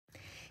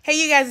Hey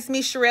you guys, it's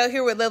me Sherelle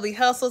here with Lovely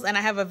Hustles, and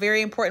I have a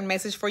very important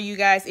message for you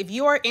guys. If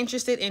you are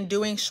interested in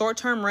doing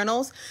short-term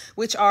rentals,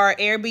 which are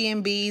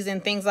Airbnbs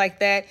and things like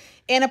that,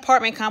 in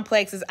apartment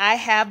complexes, I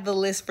have the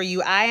list for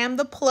you. I am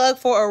the plug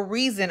for a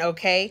reason,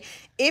 okay?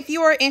 If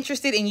you are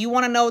interested and you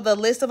want to know the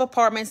list of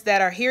apartments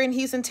that are here in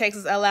Houston,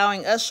 Texas,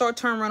 allowing us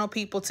short-term rental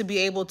people to be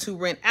able to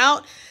rent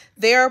out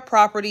their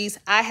properties,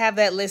 I have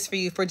that list for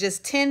you. For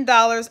just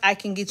 $10, I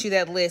can get you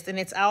that list. And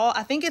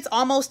I think it's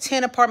almost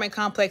 10 apartment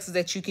complexes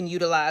that you can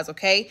utilize,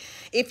 okay?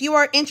 If you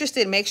are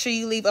interested, make sure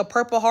you leave a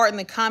purple heart in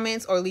the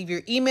comments or leave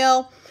your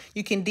email.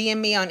 You can DM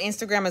me on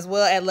Instagram as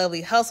well at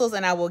Lovely Hustles,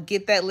 and I will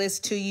get that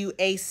list to you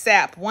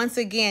ASAP. Once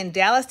again,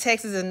 Dallas,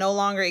 Texas is no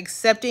longer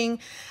accepting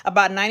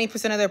about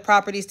 90% of their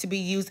properties to be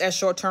used as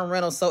short-term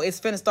rentals. So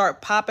it's going to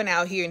start popping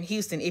out here in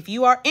Houston. If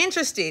you are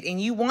interested and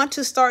you want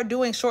to start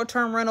doing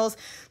short-term rentals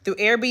through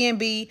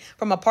Airbnb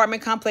from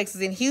apartment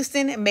complexes in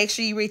Houston, make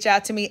sure you reach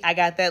out to me. I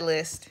got that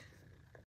list.